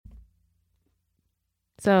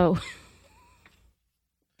So,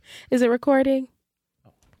 is it recording?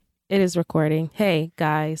 It is recording. Hey,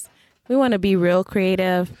 guys, we want to be real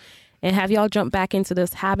creative and have y'all jump back into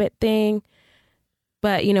this habit thing.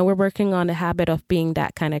 But, you know, we're working on the habit of being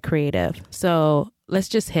that kind of creative. So let's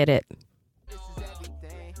just hit it.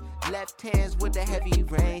 Left hands with the heavy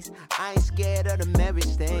reins. I ain't scared of the marriage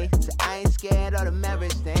thing. So I ain't scared of the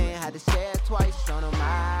marriage thing. Had to say it twice on a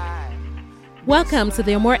mind. Welcome to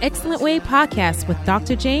the A More Excellent Way podcast with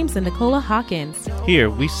Dr. James and Nicola Hawkins. Here,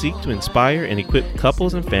 we seek to inspire and eequip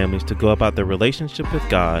couples and families to go about their relationship with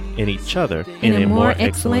God and each other in a more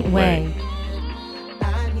excellent way.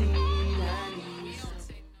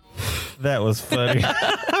 That was funny.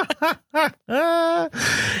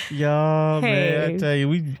 Y'all, man, I tell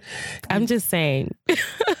you, I'm just saying.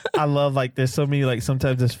 I love, like, there's so many, like,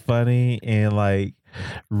 sometimes it's funny and, like,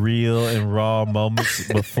 real and raw moments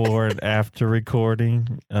before and after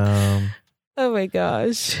recording. Oh my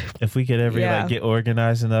gosh. If we could ever like get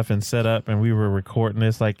organized enough and set up and we were recording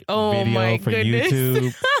this like video for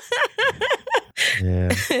YouTube.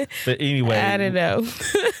 Yeah. But anyway, I don't know.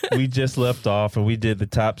 We just left off and we did the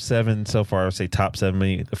top 7 so far. I would say top 7,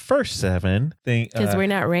 meaning the first 7 thing. Because we're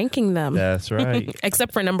not ranking them. That's right.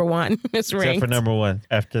 Except for number 1. It's ranked. Except for number 1.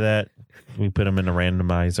 After that, we put them in a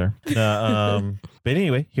randomizer. But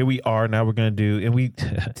anyway, here we are. Now we're going to do, and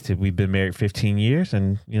we've been married 15 years.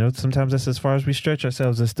 And, you know, sometimes that's as far as we stretch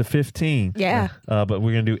ourselves as to 15. Yeah. But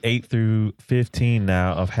we're going to do 8 through 15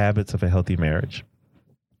 now of habits of a healthy marriage.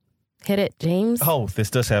 Hit it, James. Oh,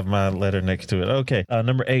 this does have my letter next to it. Okay.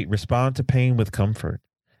 Number 8, respond to pain with comfort.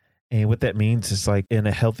 And what that means is, like, in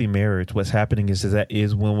a healthy marriage, what's happening is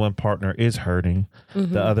when one partner is hurting,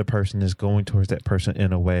 the other person is going towards that person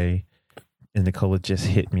in a way. And Nicola just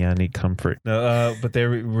hit me. I need comfort. No, but they're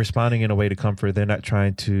responding in a way to comfort. They're not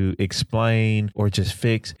trying to explain or just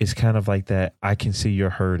fix. It's kind of like that. I can see you're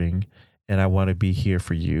hurting and I want to be here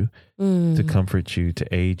for you, to comfort you,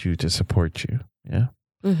 to aid you, to support you. Yeah.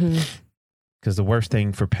 Because the worst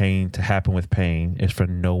thing for pain to happen with pain is for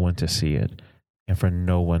no one to see it and for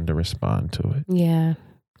no one to respond to it. Yeah.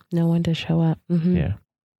 No one to show up. Yeah.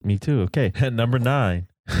 Me too. Okay. Number 9,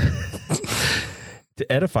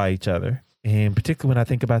 to edify each other. And particularly when I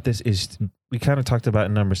think about this, is we kind of talked about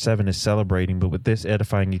in number 7 is celebrating, but with this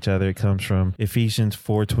edifying each other, it comes from Ephesians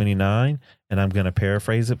 4:29, and I'm going to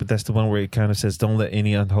paraphrase it, but that's the one where it kind of says, don't let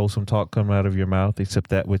any unwholesome talk come out of your mouth except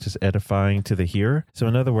that which is edifying to the hearer. So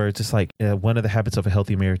in other words, it's like one of the habits of a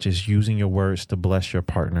healthy marriage is using your words to bless your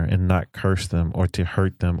partner and not curse them or to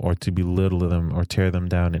hurt them or to belittle them or tear them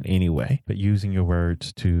down in any way, but using your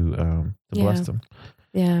words to bless them.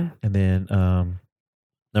 Yeah. And then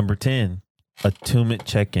number 10, Attunement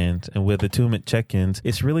Check-ins. And with Attunement Check-ins,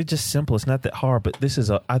 it's really just simple. It's not that hard, but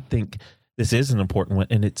I think this is an important one,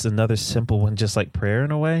 and it's another simple one, just like prayer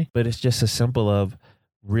in a way, but it's just a simple of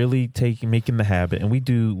really making the habit. And we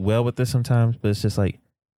do well with this sometimes, but it's just like,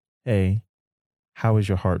 hey, how is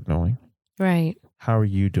your heart doing? Right. How are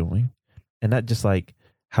you doing? And not just like,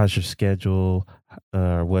 how's your schedule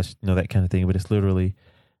or what's, that kind of thing, but it's literally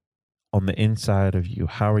on the inside of you.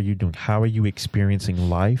 How are you doing? How are you experiencing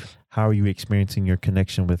life? How are you experiencing your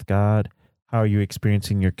connection with God? How are you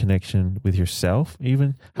experiencing your connection with yourself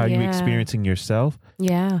even? How are you experiencing yourself?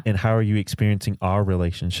 Yeah. And how are you experiencing our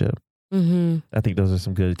relationship? I think those are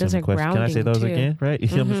some good questions. Can I say those too again? Right?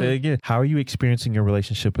 You want me to say it again? How are you experiencing your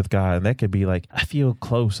relationship with God? And that could be like, I feel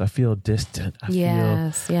close. I feel distant.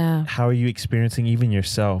 How are you experiencing even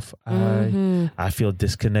yourself? I feel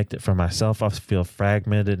disconnected from myself. I feel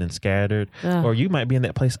fragmented and scattered. Or you might be in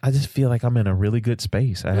that place. I just feel like I'm in a really good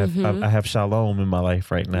space. I have shalom in my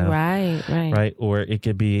life right now. Right. Or it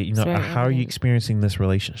could be, how are you experiencing this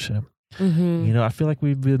relationship? I feel like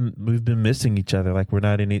we've been missing each other. Like we're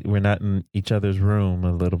not in each other's room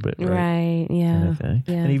a little bit. Right. Yeah. Kind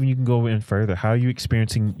of and even you can go in further. How are you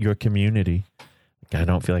experiencing your community? I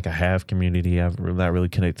don't feel like I have community. I'm not really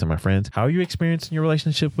connected to my friends. How are you experiencing your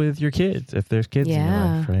relationship with your kids? If there's kids in your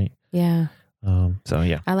life, right? Yeah.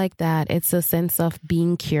 I like that. It's a sense of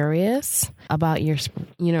being curious about your spouse.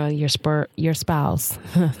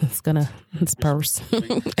 It's gonna spurse.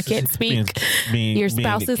 I can't speak. Your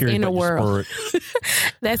spouse's inner world.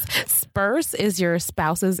 That's spurse is your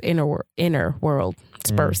spouse's inner world.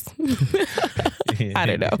 Spurse. I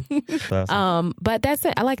don't know. But that's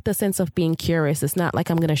it. I like the sense of being curious. It's not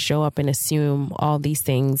like I'm gonna show up and assume all these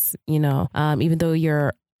things. Even though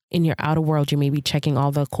you're in your outer world, you may be checking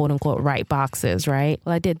all the quote unquote right boxes, right?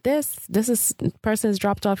 Well, I did this. Person is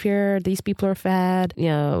dropped off here. These people are fed.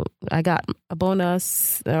 I got a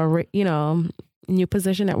bonus, new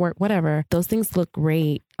position at work, whatever. Those things look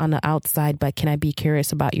great on the outside, but can I be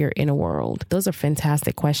curious about your inner world? Those are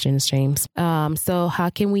fantastic questions, James. So how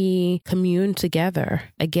can we commune together?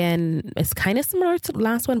 Again, it's kind of similar to the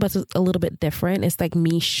last one, but it's a little bit different. It's like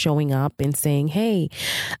me showing up and saying, hey,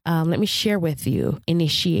 let me share with you,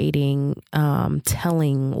 initiating,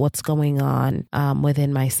 telling what's going on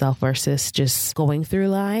within myself versus just going through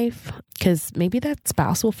life. Because maybe that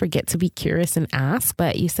spouse will forget to be curious and ask,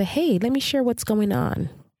 but you say, hey, let me share what's going on.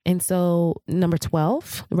 And so number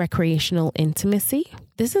 12, recreational intimacy.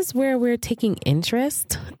 This is where we're taking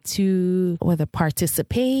interest to whether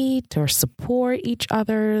participate or support each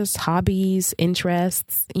other's hobbies,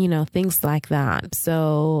 interests, things like that.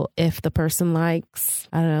 So if the person likes,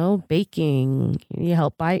 I don't know, baking, you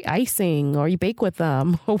help buy icing or you bake with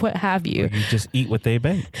them or what have you. Or you just eat what they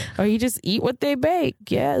bake.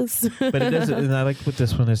 Yes. But it doesn't, and I like with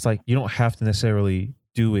this one, it's like you don't have to necessarily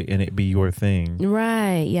do it and it be your thing.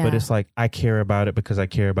 Right. Yeah. But it's like, I care about it because I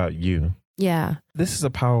care about you. Yeah. This is a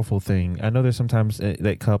powerful thing. I know there's sometimes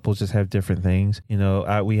that couples just have different things.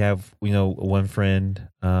 We have, one friend,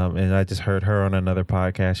 and I just heard her on another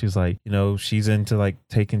podcast. She's like, she's into like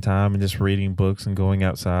taking time and just reading books and going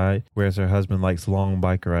outside, whereas her husband likes long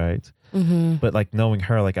bike rides. Mm-hmm. But like knowing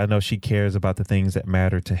her, like I know she cares about the things that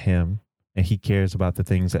matter to him and he cares about the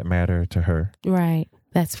things that matter to her. Right.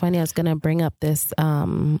 That's funny. I was going to bring up this,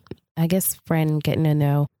 friend getting to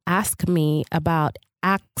know, ask me about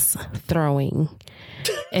axe throwing.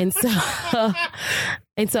 And so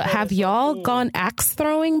have y'all gone axe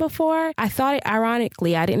throwing before? I thought it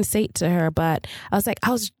ironically, I didn't say it to her, but I was like,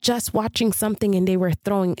 I was just watching something and they were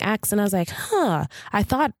throwing axe. And I was like, I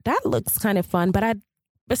thought that looks kind of fun. But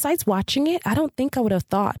besides watching it, I don't think I would have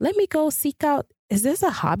thought, let me go seek out, is this a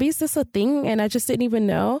hobby? Is this a thing? And I just didn't even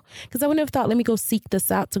know, because I wouldn't have thought, let me go seek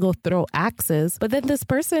this out to go throw axes. But then this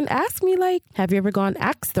person asked me like, have you ever gone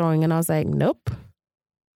axe throwing? And I was like, nope.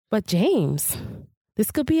 But James,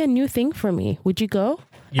 this could be a new thing for me. Would you go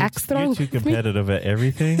axe throwing? You're too competitive at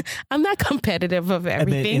everything. I'm not competitive of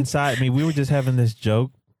everything. And then inside me, we were just having this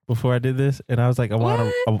joke before I did this. And I was like,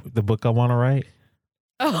 the book I want to write.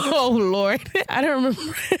 Oh, Lord. I don't remember.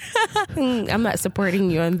 I'm not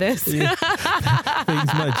supporting you on this. Things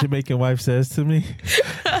my Jamaican wife says to me.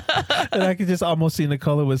 And I could just almost see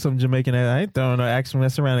Nicola with some Jamaican ass. I ain't throwing no axe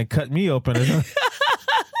mess around and cut me open.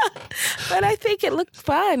 But I think it looked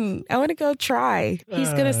fun. I want to go try. He's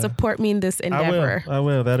going to support me in this endeavor. I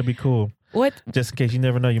will. That'll be cool. What? Just in case, you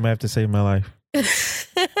never know, you might have to save my life.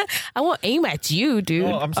 I won't aim at you, dude.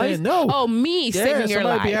 Oh, I'm saying no. Oh, me saving your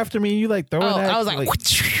life. Be after me and you like throwing that. I was like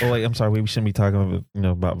wait, I'm sorry. We shouldn't be talking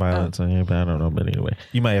about violence on here, but I don't know. But anyway,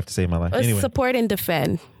 you might have to save my life. Anyway. Support and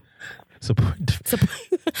defend. Support.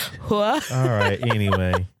 What? All right.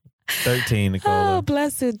 Anyway, 13, Nicola. Oh,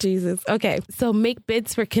 blessed Jesus. Okay, so make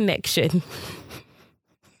bids for connection.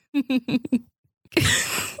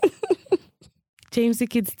 James, you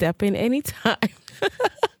can step in anytime.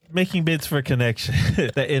 Making bids for connection.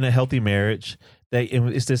 That in a healthy marriage,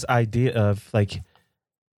 it's this idea of like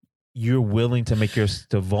you're willing to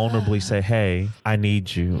to vulnerably say, hey, I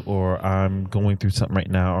need you, or I'm going through something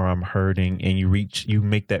right now, or I'm hurting, and you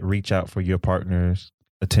make that reach out for your partner's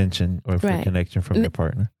attention or for connection from your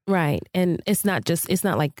partner. Right. And it's not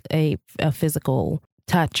like a physical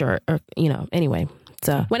touch or anyway.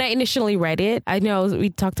 So when I initially read it, I know we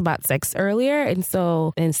talked about sex earlier, and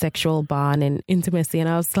sexual bond and intimacy, and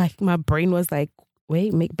I was like, my brain was like,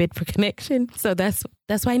 wait, make bid for connection. So that's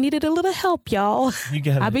why I needed a little help, y'all.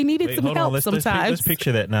 I've been needing some help sometimes. Let's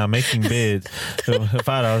picture that now, making bids.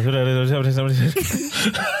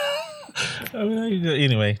 $5.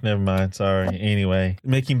 Anyway, never mind. Sorry. Anyway,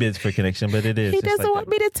 making bids for connection, but it is. He doesn't want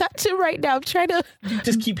me to touch him right now. I'm trying to. You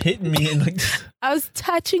just keep hitting me and like. I was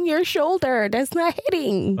touching your shoulder. That's not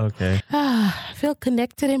hitting. Okay. I feel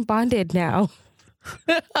connected and bonded now.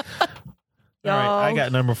 All right, I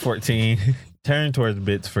got number 14. Turn towards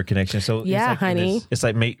bids for connection. So yeah, honey, it's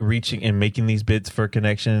like reaching and making these bids for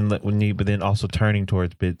connection that we need, but then also turning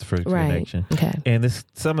towards bids for connection. Okay. And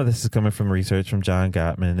some of this is coming from research from John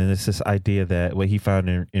Gottman, and it's this idea that what he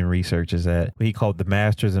found in research is that what he called the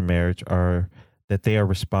masters in marriage are that they are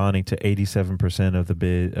responding to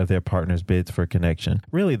 87% of their partner's bids for connection.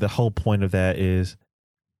 Really, the whole point of that is,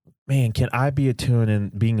 man, can I be attuned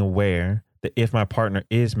and being aware that if my partner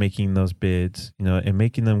is making those bids, and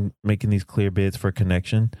making these clear bids for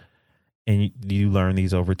connection, and you learn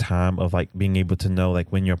these over time of like being able to know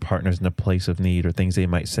like when your partner's in a place of need or things they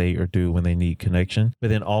might say or do when they need connection. But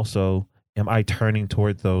then also, am I turning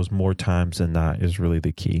towards those more times than not is really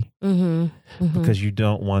the key. Mm-hmm. Mm-hmm. Because you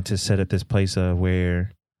don't want to set at this place of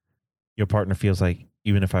where your partner feels like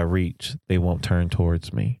even if I reach, they won't turn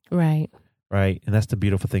towards me. Right. right? And that's the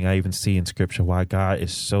beautiful thing I even see in scripture, why God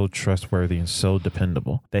is so trustworthy and so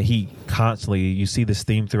dependable, that he constantly, you see this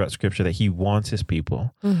theme throughout scripture, that he wants his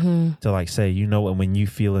people to like say, you know what, when you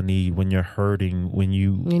feel a need, when you're hurting, when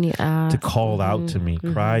you ask, to call out to me,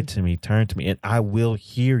 cry to me, turn to me, and I will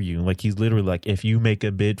hear you. Like he's literally like, if you make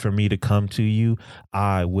a bid for me to come to you,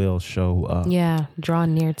 I will show up. Yeah, draw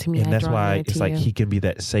near to me. And that's why it's like he can be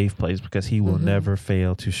that safe place, because he will never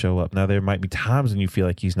fail to show up. Now, there might be times when you feel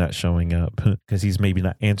like he's not showing up because he's maybe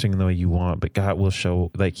not answering the way you want, but God will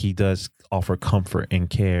show, like he does offer comfort and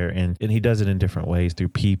care, and he does it in different ways, through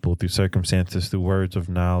people, through circumstances, through words of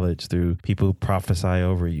knowledge, through people who prophesy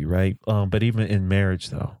over you, right? But even in marriage,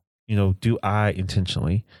 though, you know, do I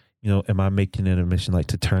intentionally, you know, am I making it a mission like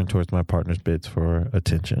to turn towards my partner's bids for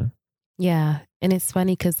attention? Yeah. And it's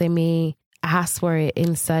funny because they may ask for it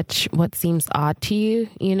in such what seems odd to you,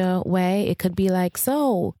 you know, way. It could be like,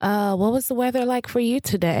 so, what was the weather like for you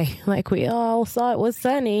today? Like we all saw it was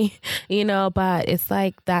sunny, you know, but it's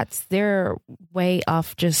like that's their way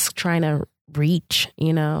of just trying to reach,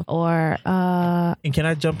 you know, or and can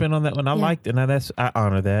I jump in on that one? I liked it, and I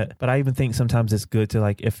honor that, but I even think sometimes it's good to,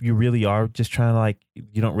 like, if you really are just trying to, like,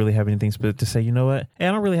 you don't really have anything to say, you know what, hey,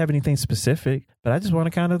 I don't really have anything specific, but I just want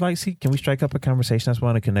to kind of like see, can we strike up a conversation? I just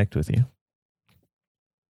want to connect with you.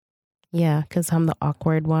 Yeah, because I'm the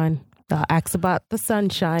awkward one. The asked about the sun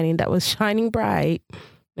shining, that was shining bright.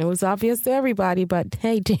 It was obvious to everybody, but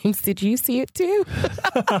hey, James, did you see it too?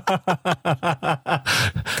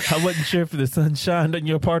 I wasn't sure if the sun shined in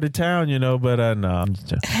your part of town, you know, but no, I'm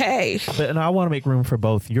just... Hey. But I want to make room for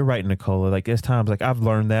both. You're right, Nicola. Like, there's times, like, I've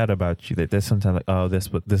learned that about you, that there's sometimes like, oh, this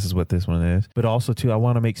is what this one is. But also, too, I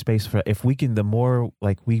want to make space for, if we can, the more,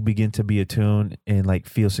 like, we begin to be attuned and, like,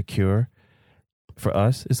 feel secure for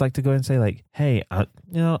us, it's like to go ahead and say, like, hey, I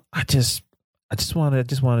just want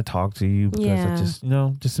to talk to you, because I just, you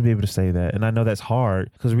know, just to be able to say that. And I know that's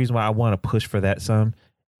hard, because the reason why I want to push for that some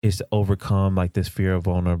is to overcome, like, this fear of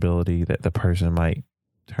vulnerability that the person might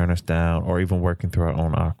turn us down, or even working through our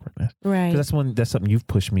own awkwardness. Right. Because that's something you've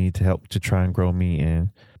pushed me to help to try and grow me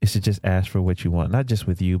in, is to just ask for what you want, not just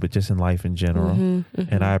with you, but just in life in general.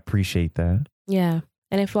 And I appreciate that. Yeah.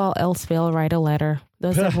 And if all else fail, write a letter.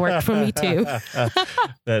 Those have worked for me too.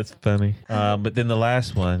 That's funny. But then the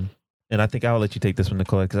last one, and I think I'll let you take this one,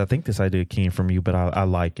 Nicola, because I think this idea came from you, but I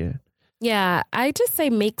like it. Yeah, I just say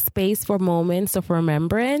make space for moments of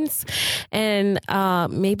remembrance. And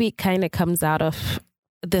maybe it kind of comes out of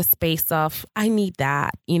the space of, I need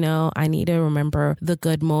that, you know, I need to remember the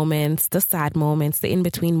good moments, the sad moments, the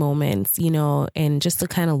in-between moments, you know, and just to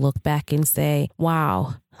kind of look back and say,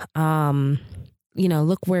 wow, you know,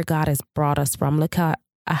 look where God has brought us from. Look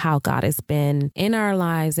how God has been in our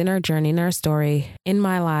lives, in our journey, in our story, in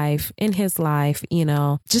my life, in his life, you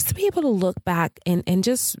know, just to be able to look back and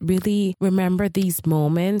just really remember these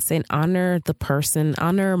moments and honor the person,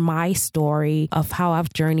 honor my story of how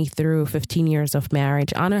I've journeyed through 15 years of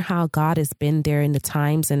marriage, honor how God has been there in the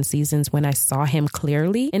times and seasons when I saw him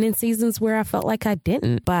clearly, and in seasons where I felt like I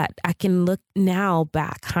didn't. But I can look now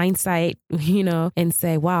back, hindsight, you know, and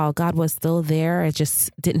say, wow, God was still there. I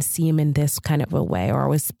just didn't see him in this kind of a way, or I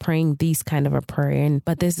was praying these kind of a prayer.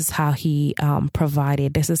 But this is how he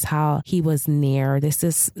provided. This is how he was near. This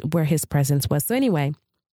is where his presence was. So anyway,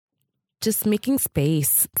 just making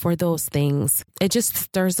space for those things. It just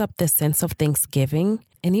stirs up this sense of thanksgiving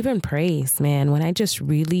and even praise, man. When I just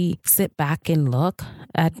really sit back and look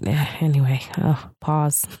at, anyway,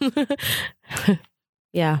 pause.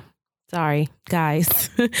 Yeah. Sorry, guys.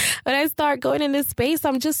 When I start going in this space,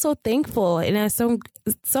 I'm just so thankful, and I'm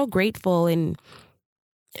so grateful, and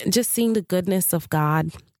just seeing the goodness of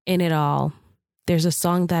God in it all. There's a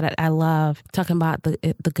song that I love talking about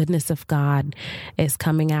the goodness of God is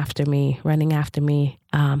coming after me, running after me,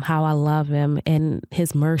 how I love him, and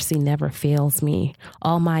his mercy never fails me.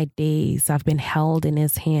 All my days I've been held in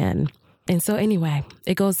his hand. And so anyway,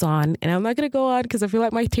 it goes on, and I'm not going to go on because I feel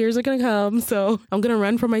like my tears are going to come. So I'm going to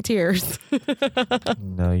run from my tears.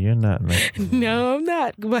 No, you're not. No, I'm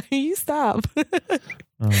not. But you stop.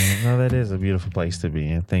 No, that is a beautiful place to be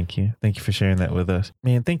in. Thank you. Thank you for sharing that with us.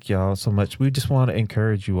 Man, thank y'all so much. We just want to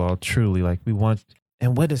encourage you all truly. Like, we want,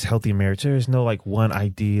 and what is healthy marriage? There is no like one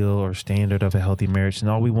ideal or standard of a healthy marriage. And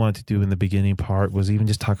all we wanted to do in the beginning part was even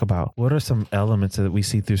just talk about what are some elements that we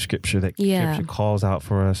see through scripture that scripture calls out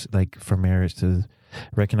for us, like for marriage to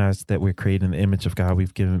recognize that we're created in the image of God.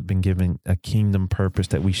 We've been given a kingdom purpose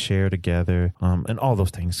that we share together, and all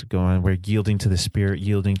those things go on. We're yielding to the Spirit,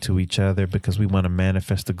 yielding to each other because we want to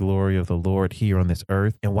manifest the glory of the Lord here on this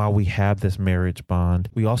earth. And while we have this marriage bond,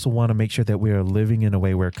 we also want to make sure that we are living in a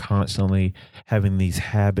way we're constantly having these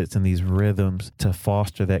habits and these rhythms to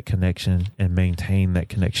foster that connection and maintain that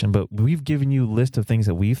connection. But we've given you a list of things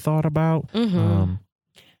that we've thought about.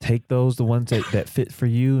 Take those, the ones that fit for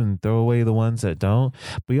you, and throw away the ones that don't.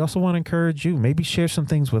 But we also want to encourage you, maybe share some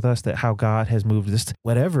things with us that how God has moved this,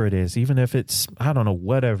 whatever it is, even if it's, I don't know,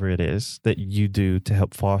 whatever it is that you do to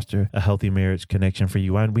help foster a healthy marriage connection for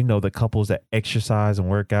you. And we know the couples that exercise and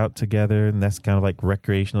work out together, and that's kind of like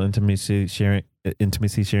recreational intimacy, sharing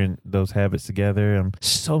those habits together.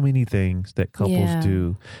 So many things that couples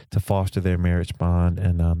do to foster their marriage bond,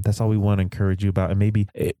 and that's all we want to encourage you about. And maybe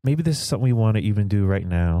this is something we want to even do right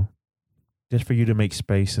now, just for you to make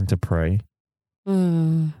space and to pray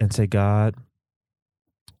and say, God,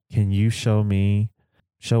 can you show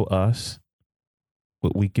us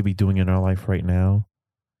what we could be doing in our life right now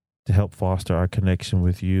to help foster our connection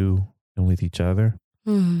with you and with each other?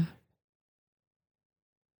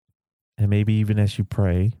 And maybe even as you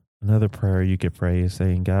pray, another prayer you could pray is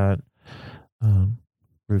saying, God,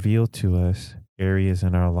 reveal to us areas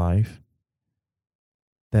in our life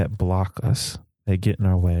that block us, that get in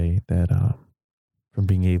our way, that from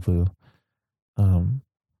being able to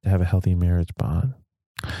have a healthy marriage bond.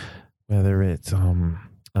 Whether it's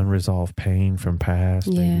unresolved pain from past,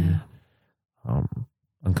 maybe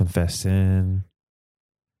unconfessed sin,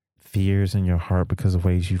 fears in your heart because of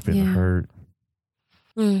ways you've been hurt.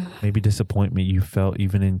 Maybe disappointment you felt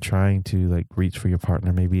even in trying to like reach for your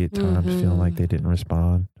partner, maybe at times feeling like they didn't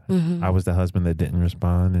respond. I was the husband that didn't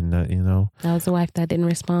respond, and I was the wife that didn't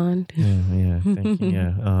respond. Thank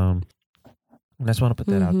you. I just want to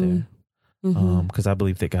put that out there because I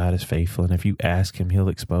believe that God is faithful, and if you ask him, he'll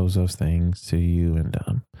expose those things to you,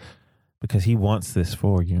 and because he wants this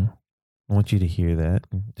for you. I want you to hear that.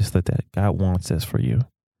 Just let that. God wants this for you.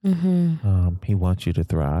 He wants you to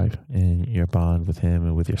thrive in your bond with him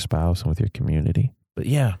and with your spouse and with your community. But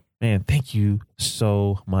yeah, man, thank you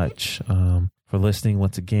so much for listening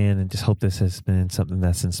once again, and just hope this has been something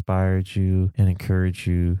that's inspired you and encouraged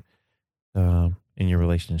you in your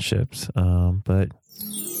relationships.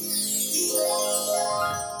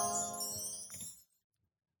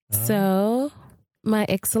 So my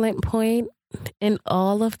excellent point in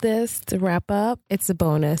all of this, to wrap up, it's a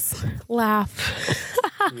bonus. Laugh.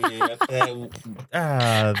 I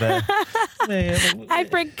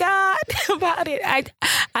forgot about it. I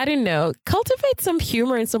didn't know. Cultivate some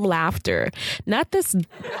humor and some laughter. Not this.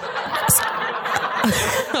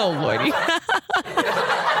 Oh, Lordy.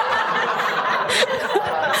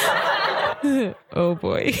 Oh,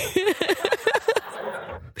 boy.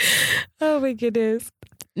 Oh, my goodness.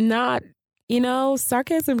 Not.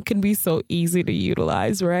 Sarcasm can be so easy to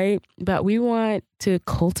utilize, right? But we want to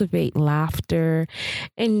cultivate laughter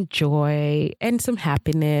and joy and some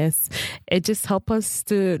happiness. It just helps us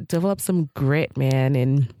to develop some grit, man.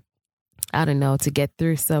 And I don't know, to get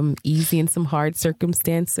through some easy and some hard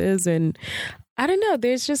circumstances. And I don't know,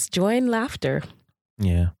 there's just joy and laughter.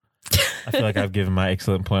 Yeah. I feel like I've given my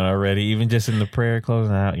excellent point already, even just in the prayer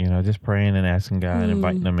closing out, just praying and asking God,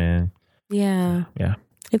 inviting them in. Yeah. Yeah.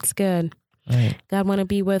 It's good. Right. God want to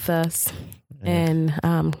be with us and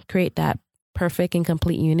create that perfect and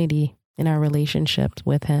complete unity in our relationships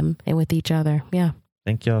with him and with each other. Yeah.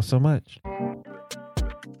 Thank y'all so much.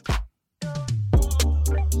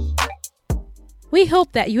 We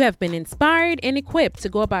hope that you have been inspired and equipped to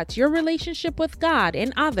go about your relationship with God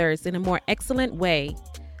and others in a more excellent way.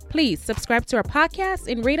 Please subscribe to our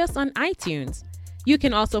podcast and rate us on iTunes. You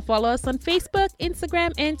can also follow us on Facebook,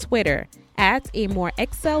 Instagram, and Twitter at A More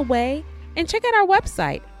Excel Way. And check out our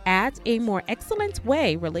website at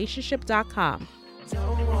amoreexcellentwayrelationship.com.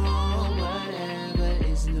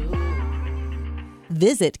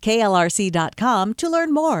 Visit KLRC.com to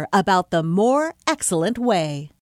learn more about the More Excellent Way.